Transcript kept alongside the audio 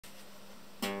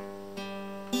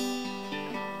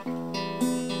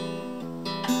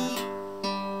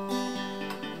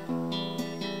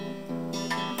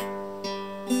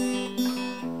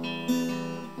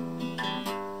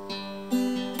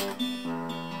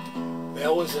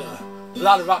There was a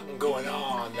lot of rocking going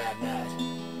on that night.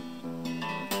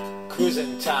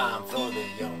 Cruising time for the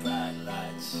young bright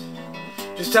lights.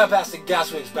 Just up past the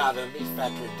gasworks by the meat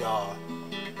factory door,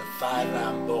 the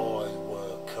 5-line boys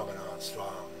were coming on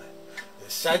strong. The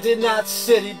Saturday night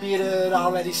city beat had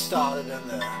already started, and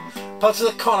the pulse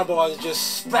of the corner boys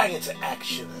just sprang into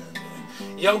action.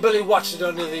 And young Billy watched it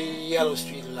under the yellow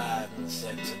street light and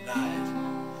said, tonight,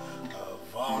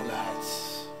 of all nights,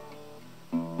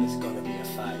 there's gonna be a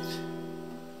fight.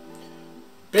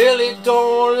 Billy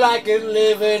don't like it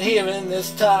living here in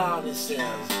this town, he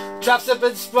says. Traps have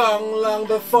been sprung long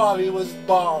before he was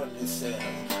born, he says.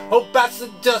 Hope bats the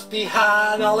dust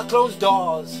behind all the closed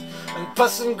doors, and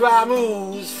pus and grime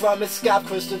ooze from its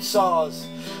scab-crusted saws.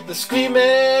 The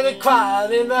screaming and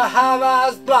crying in the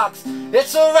high-rise blocks.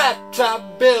 It's a rat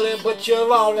trap, Billy, but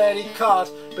you're already caught.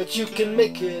 But you can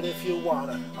make it if you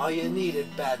wanna, all you need it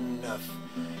bad enough.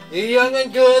 You're young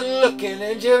and good looking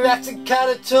and you're acting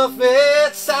kinda tough.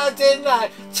 It's Saturday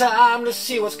night, time to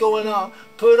see what's going on.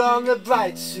 Put on the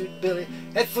bright suit, Billy,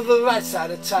 head for the right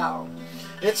side of town.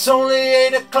 It's only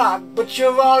 8 o'clock, but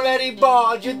you're already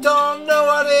bored. You don't know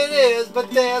what it is,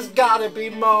 but there's gotta be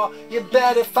more. You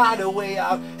better find a way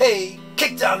out. Hey,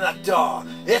 kick down that door.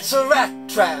 It's a rat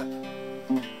trap,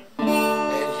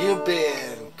 and you've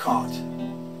been caught.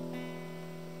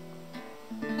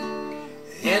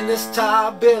 In this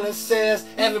town, Billy says,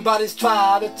 everybody's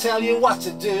trying to tell you what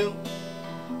to do.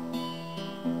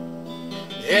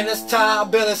 In this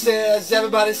town, Billy says,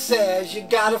 everybody says you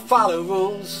gotta follow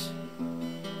rules.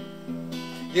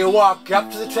 You walk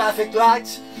up to the traffic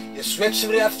light, you switch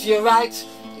from left to your right,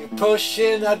 you push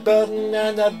in that button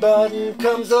and that button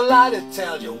comes a light that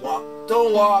tells you walk,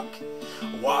 don't walk,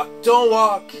 walk, don't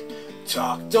walk,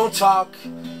 talk, don't talk,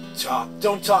 talk,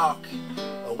 don't talk,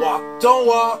 walk, don't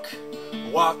walk,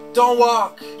 walk, don't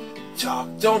walk, talk,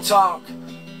 don't talk,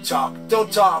 talk,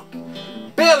 don't talk.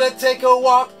 Billy, take a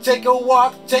walk, take a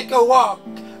walk, take a walk.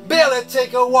 Billy,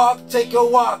 take a walk, take a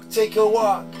walk, take a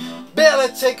walk. Billy,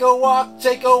 take a walk,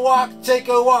 take a walk, take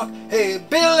a walk. Hey,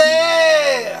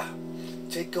 Billy,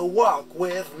 take a walk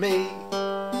with me.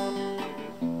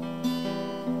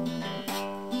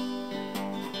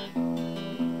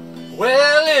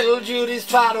 Well, little Judy's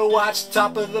trying to watch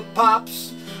Top of the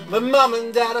Pops. But Mom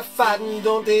and Dad are fighting,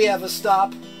 don't they ever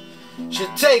stop? She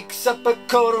takes up her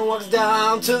coat and walks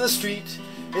down to the street.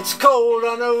 It's cold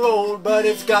on the road, but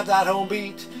it's got that home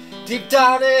beat. Deep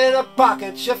down in her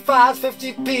pocket, she finds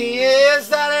 50p. Is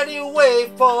that any way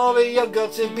for a young girl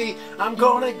to be? I'm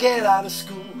gonna get out of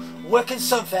school, work in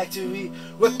some factory,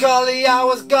 work all the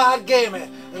hours God gave me,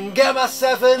 and get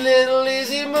myself a little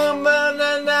easy movement.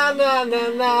 Now, now, now,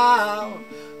 now,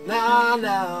 now,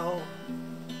 now.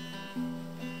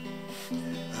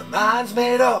 Her mind's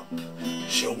made up.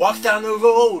 She walks down the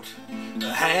road,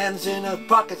 her hands in her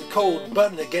pocket, the cold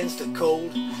button against the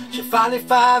cold. She finally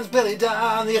finds Billy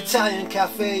down the Italian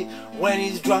cafe. When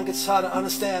he's drunk, it's hard to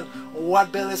understand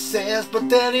what Billy says, but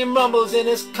then he mumbles in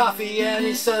his coffee and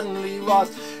he suddenly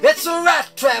roars, it's a rat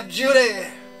trap, Judy,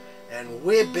 and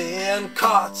we've been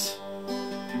caught.